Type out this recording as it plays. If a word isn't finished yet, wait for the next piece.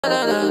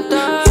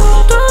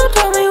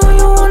Tell me when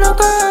you wanna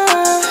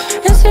go,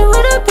 and see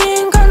what it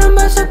being kind of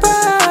by surprise.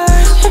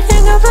 I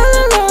think I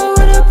fell in love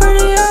with her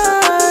pretty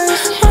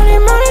eyes.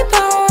 Money,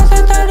 powers,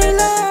 and 30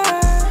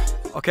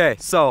 lives. Okay,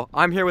 so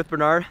I'm here with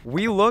Bernard.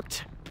 We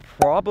looked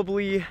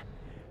probably...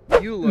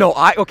 You looked. No,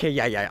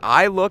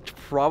 I looked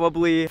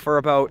probably for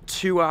about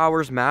 2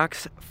 hours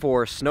max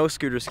for snow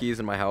scooter skis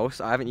in my house.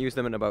 I haven't used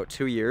them in about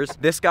 2 years.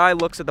 This guy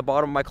looks at the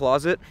bottom of my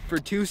closet For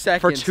 2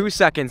 seconds. for 2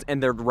 seconds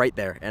and they're right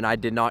there, and I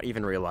did not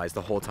even realize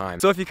the whole time.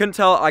 So if you couldn't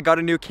tell, I got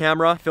a new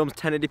camera, films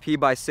 1080p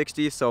by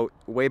 60, so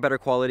way better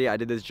quality. I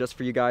did this just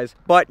for you guys.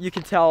 But you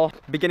can tell,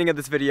 beginning of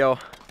this video,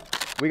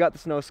 we got the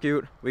snow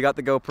scoot, we got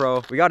the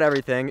GoPro, we got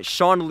everything.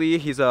 Sean Lee,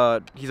 he's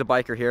a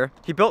biker here.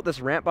 He built this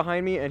ramp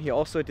behind me, and he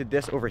also did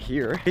this over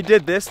here. He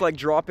did this like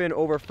drop in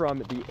over from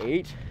the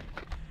 8,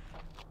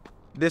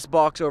 this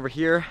box over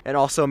here, and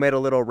also made a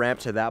little ramp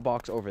to that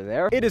box over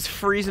there. It is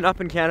freezing up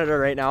in Canada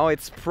right now.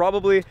 It's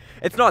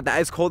not that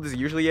as cold as it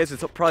usually is.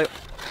 It's probably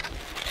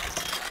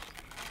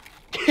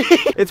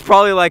it's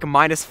probably like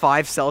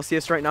 -5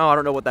 Celsius right now. I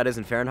don't know what that is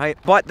in Fahrenheit,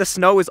 but the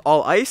snow is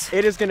all ice.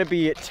 It is gonna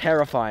be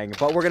terrifying,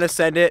 but we're gonna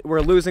send it.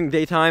 We're losing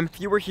daytime.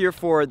 If you were here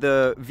for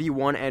the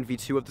V1 and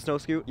V2 of the snow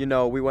scoot, you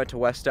know we went to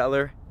West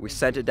Stettler. We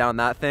sent it down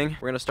that thing.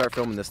 We're gonna start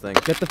filming this thing.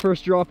 Get the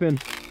first drop in.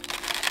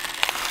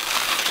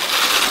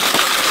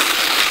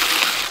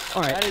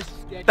 All right,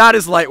 that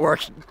is light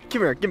work.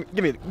 Come here,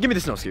 give me the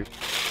snow scoot.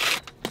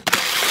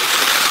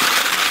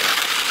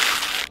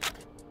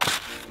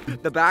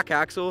 The back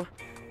axle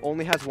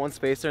only has one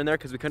spacer in there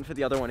because we couldn't fit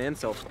the other one in,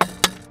 so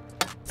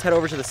let's head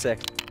over to the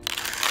 6.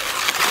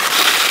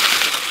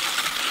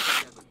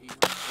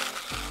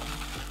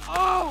 Oh!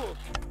 All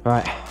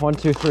right, 1,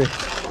 2, 3.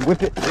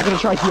 Whip it. We're gonna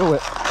try heel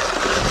whip.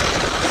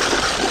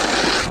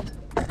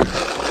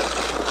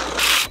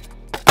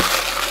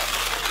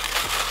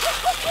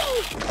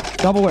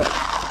 Double whip.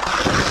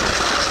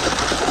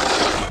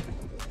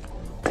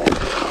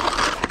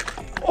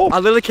 Oh! I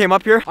literally came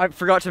up here. I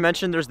forgot to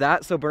mention there's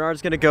that, so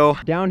Bernard's gonna go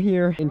down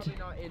here into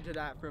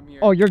that from here.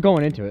 Oh, you're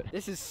going into it.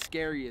 This is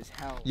scary as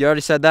hell. You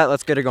already said that.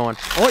 Let's get it going.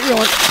 Oh, you're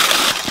going.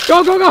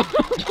 Go, go, go.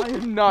 I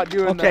am not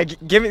doing that. Okay,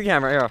 give me the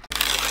camera. Here.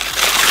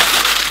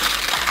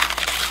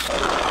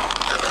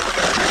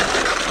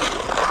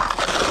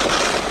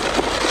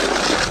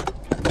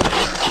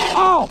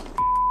 Oh!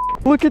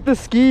 Look at the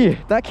ski.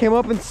 That came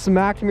up and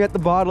smacked me at the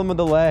bottom of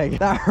the leg.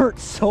 That hurt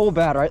so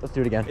bad. All right, let's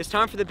do it again. It's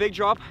time for the big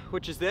drop,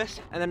 which is this.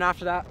 And then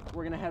after that,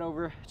 we're gonna head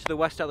over to the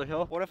West Stettler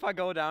Hill. What if I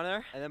go down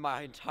there and then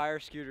my entire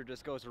scooter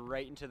just goes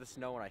right into the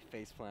snow and I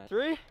face plant?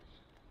 3,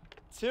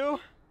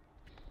 2,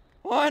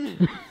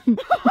 1.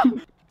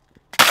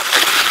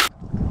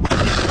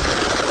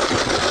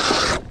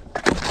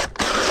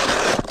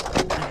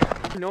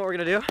 You know what we're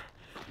gonna do?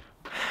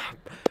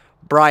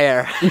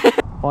 Briar.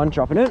 On,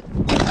 dropping it.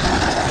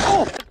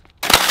 Oh!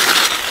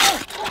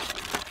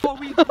 Oh,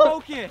 we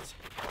broke it!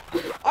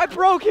 I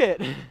broke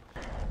it!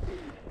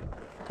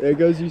 There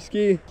goes your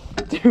ski.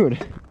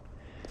 Dude.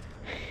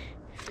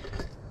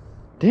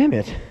 Damn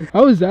it.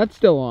 How is that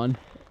still on?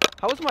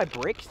 How is my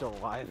brake still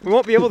alive? We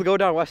won't be able to go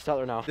down West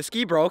Stettler now. The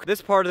ski broke.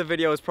 This part of the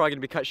video is probably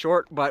gonna be cut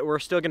short, but we're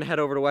still gonna head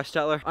over to West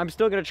Stettler. I'm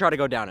still gonna try to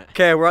go down it.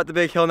 Okay, we're at the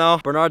big hill now.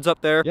 Bernard's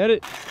up there. Get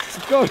it.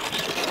 Let's go.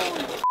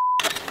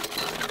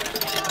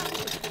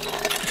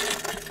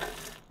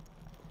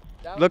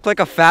 Looked like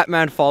a fat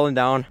man falling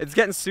down. It's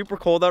getting super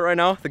cold out right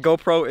now. The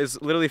GoPro is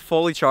literally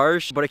fully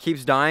charged, but it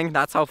keeps dying.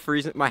 That's how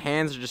freezing. My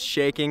hands are just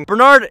shaking.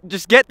 Bernard,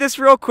 just get this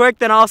real quick,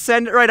 then I'll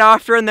send it right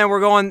after, and then we're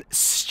going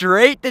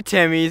straight to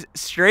Timmy's,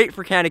 straight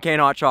for candy cane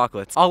hot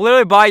chocolates. I'll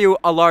literally buy you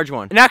a large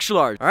one, an extra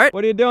large. All right?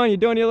 What are you doing? You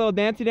doing your little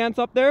dancey dance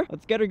up there?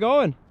 Let's get her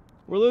going.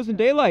 We're losing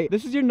daylight.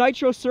 This is your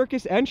Nitro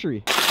Circus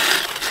entry.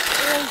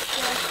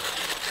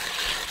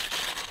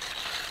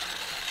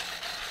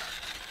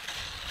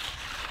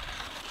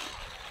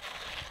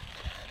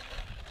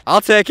 I'll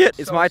take it.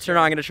 It's my turn.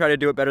 I'm going to try to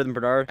do it better than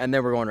Bernard. And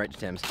then we're going right to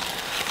Tim's.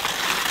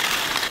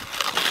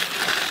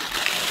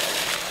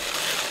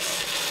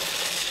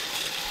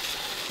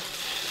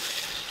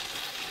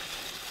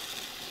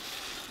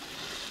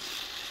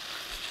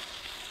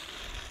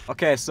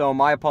 Okay, so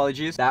my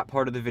apologies. That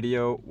part of the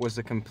video was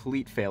a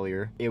complete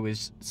failure. It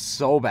was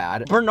so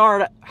bad.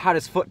 Bernard had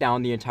his foot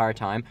down the entire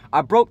time.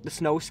 I broke the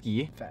snow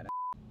ski. Fat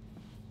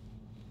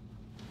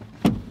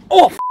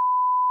oh!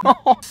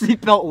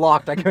 Seatbelt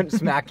locked. I couldn't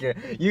smack you.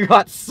 You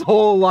got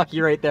so lucky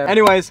right there.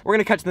 Anyways, we're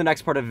gonna cut to the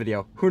next part of the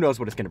video. Who knows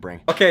what it's gonna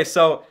bring. Okay,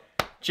 so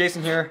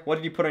Jason here. What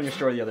did you put on your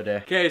story the other day?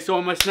 Okay, so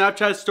on my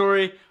Snapchat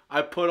story,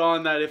 I put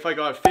on that if I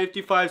got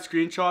 55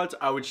 screenshots,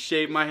 I would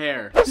shave my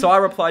hair. So I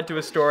replied to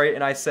a story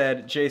and I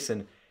said,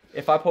 Jason,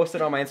 if I post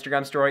it on my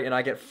Instagram story and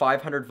I get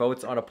 500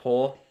 votes on a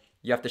poll,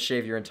 you have to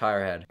shave your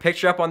entire head.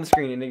 Picture up on the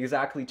screen. In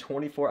exactly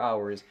 24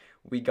 hours,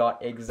 we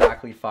got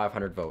exactly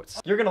 500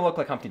 votes. You're gonna look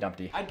like Humpty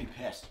Dumpty. I'd be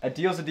pissed. A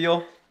deal's a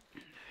deal.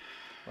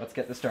 Let's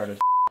get this started.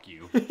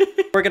 You.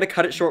 We're gonna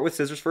cut it short with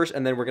scissors first,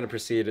 and then we're gonna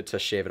proceed to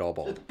shave it all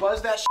bald.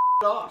 Buzz that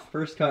off.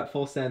 First cut,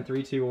 full send,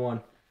 3, 2,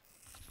 1.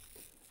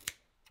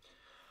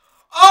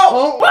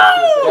 Oh!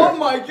 Oh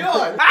my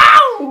god!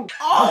 Ow!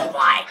 Oh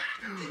my!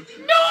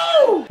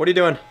 No! What are you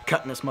doing?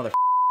 Cutting this mother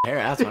hair,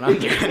 that's what I'm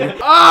doing.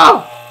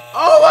 Oh!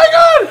 Oh my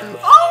god!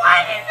 Oh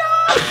my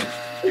god!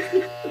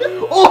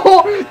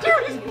 Oh!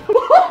 Dude!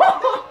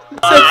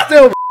 Sit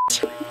still,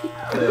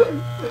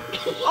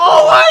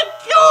 oh my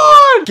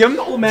god! Give him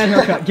the old man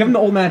haircut. Give him the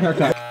old man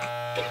haircut.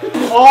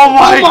 Oh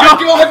my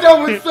god! That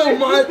was so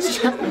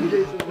much!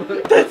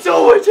 That's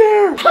so much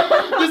hair!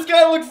 This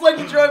guy looks like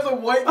he drives a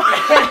white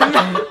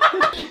van.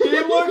 He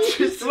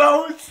looks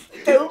so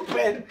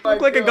stupid.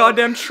 Look like a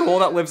goddamn troll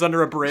that lives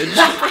under a bridge. You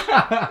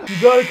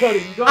gotta cut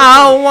it. You gotta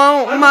I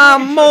want my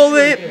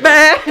mullet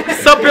back.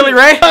 What's up, Billy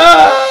Ray?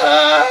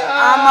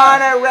 I'm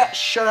on a rat.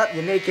 Shut up,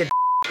 you naked.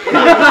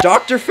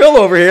 Dr. Phil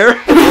over here.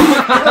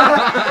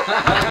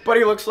 But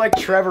he looks like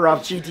Trevor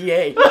off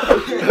GTA.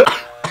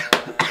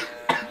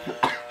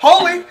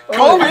 Holy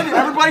COVID,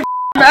 everybody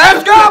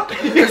mask up!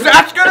 Because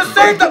that's gonna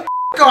save the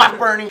off,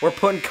 Bernie. We're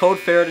putting code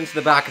ferret into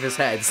the back of his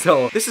head,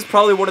 so this is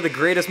probably one of the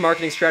greatest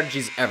marketing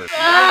strategies ever.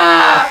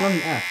 That's not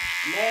an F.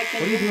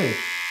 What are you doing?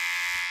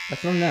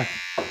 That's not an F.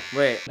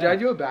 Wait. Did I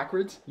do it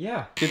backwards?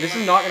 Yeah. Dude, this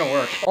is not gonna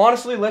work.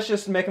 Honestly, let's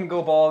just make him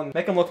go bald and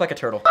make him look like a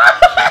turtle.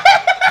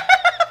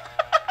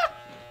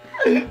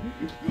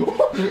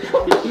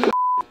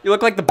 You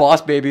look like the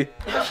boss, baby.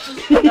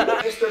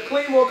 Mr.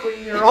 Clean will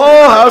clean your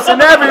whole house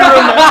and every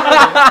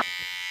room.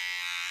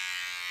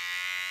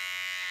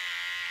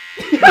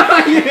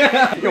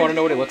 Yeah. You wanna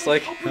know what it looks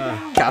like?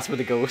 Casper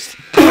the Ghost.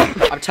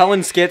 I'm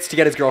telling Skits to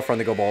get his girlfriend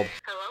to go bald.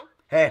 Hello?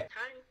 Hey.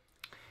 Hi.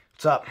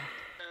 What's up?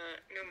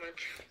 Not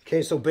much.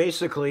 Okay, so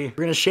basically, you're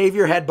gonna shave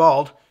your head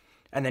bald,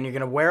 and then you're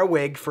gonna wear a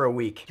wig for a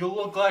week. You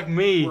look like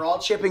me. We're all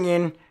chipping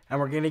in, and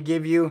we're gonna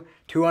give you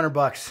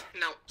 $200.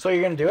 No. So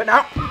you're gonna do it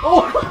now?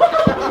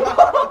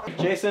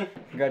 Jason,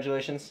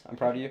 congratulations. I'm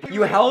proud of you.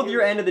 You held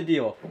your end of the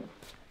deal.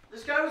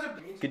 This guy was a...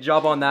 Good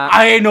job on that.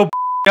 I ain't no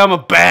I'm a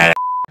bad.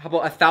 How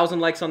about 1,000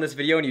 likes on this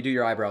video and you do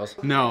your eyebrows?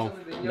 No.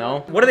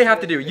 No? What do they have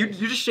to do? You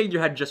just shaved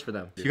your head just for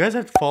them. You guys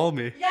have to follow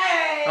me.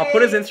 I'll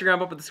put his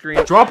Instagram up at the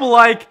screen. Drop a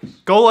like,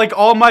 go like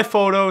all my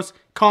photos,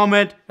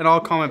 comment, and I'll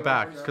comment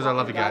back because I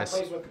love you guys.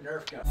 Celebrate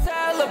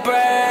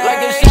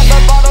like a chef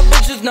up, all the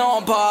bitches know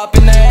I'm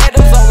popping. The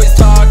haters always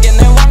talking,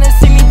 they wanna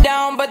see me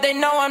down, but they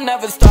know I'm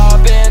never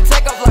stopping.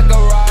 Take off like a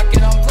rocket.